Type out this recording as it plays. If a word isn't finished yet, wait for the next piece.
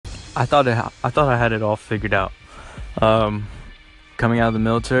I thought I had it all figured out. Um, Coming out of the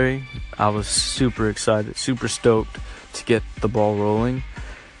military, I was super excited, super stoked to get the ball rolling,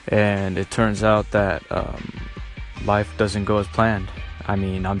 and it turns out that life doesn't go as planned. I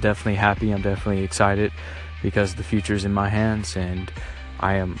mean, I'm definitely happy. I'm definitely excited because the future is in my hands, and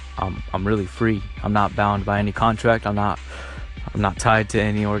I'm really free. I'm not bound by any contract. I'm not tied to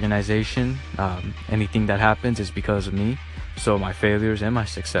any organization. Anything that happens is because of me. So my failures and my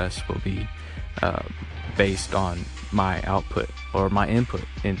success will be uh, based on my output or my input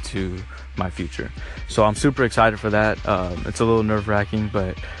into my future. So I'm super excited for that. It's a little nerve-wracking,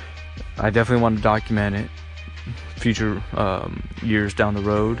 but I definitely want to document it. Future years down the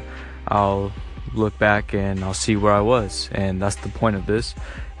road, I'll look back and I'll see where I was, and that's the point of this.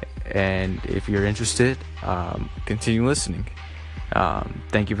 And if you're interested, continue listening.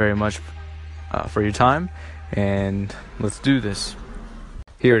 Thank you very much for your time, and let's do this.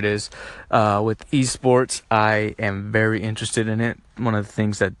 Here it is. With esports, I am very interested in it. One of the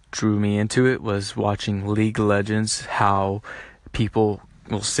things that drew me into it was watching League of Legends, how people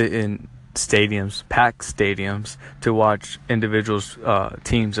will sit in stadiums, packed stadiums, to watch individuals,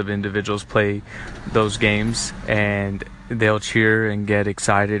 teams of individuals play those games, and they'll cheer and get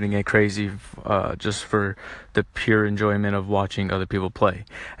excited and get crazy just for the pure enjoyment of watching other people play.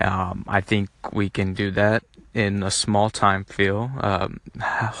 I think we can do that in a small time feel,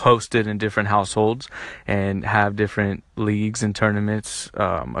 hosted in different households, and have different leagues and tournaments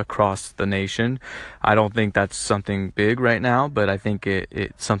across the nation. I don't think that's something big right now, but I think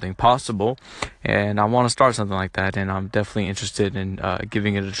it's something possible, and I want to start something like that, and I'm definitely interested in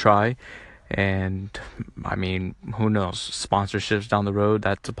giving it a try. And I mean, who knows, sponsorships down the road,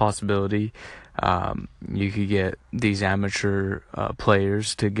 that's a possibility. You could get these amateur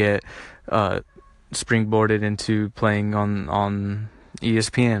players to get springboarded into playing on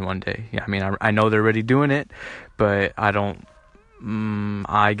ESPN one day. Yeah, I mean, I know they're already doing it, but I don't.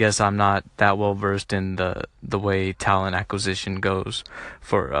 I guess I'm not that well versed in the way talent acquisition goes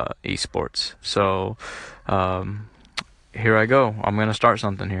for esports. So here I go. I'm gonna start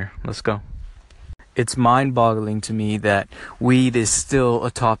something here. Let's go. It's mind-boggling to me that weed is still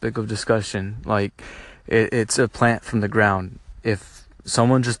a topic of discussion. Like, it's a plant from the ground. If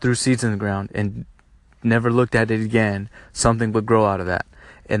someone just threw seeds in the ground and never looked at it again, something would grow out of that.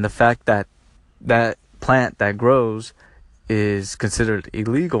 And the fact that that plant that grows is considered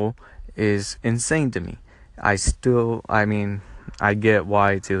illegal is insane to me. I mean, I get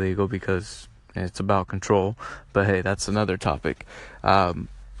why it's illegal because it's about control, but hey, that's another topic.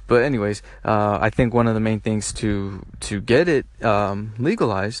 But anyways, I think one of the main things to get it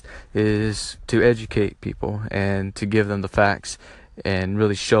legalized is to educate people and to give them the facts and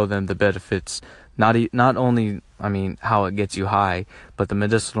really show them the benefits. Not only, I mean, how it gets you high, but the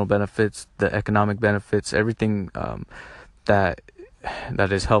medicinal benefits, the economic benefits, everything that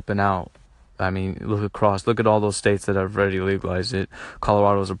is helping out. I mean, look at all those states that have already legalized it.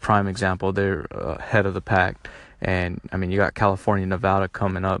 Colorado is a prime example. They're head of the pack. And I mean, you got California, Nevada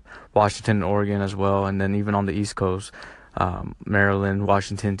coming up, Washington and Oregon as well. And then even on the East Coast, Maryland,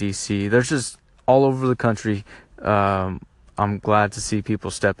 Washington, D.C. There's just all over the country. I'm glad to see people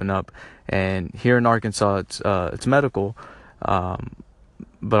stepping up. And here in Arkansas, it's medical.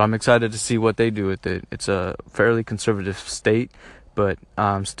 But I'm excited to see what they do with it. It's a fairly conservative state, but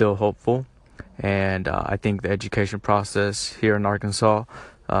I'm still hopeful. And I think the education process here in Arkansas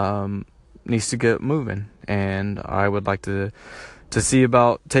needs to get moving. And I would like to see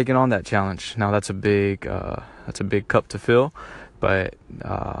about taking on that challenge. Now that's a big cup to fill, but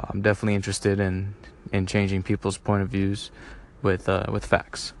I'm definitely interested in changing people's point of views with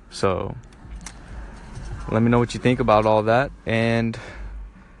facts. So let me know what you think about all that, and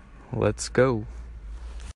let's go.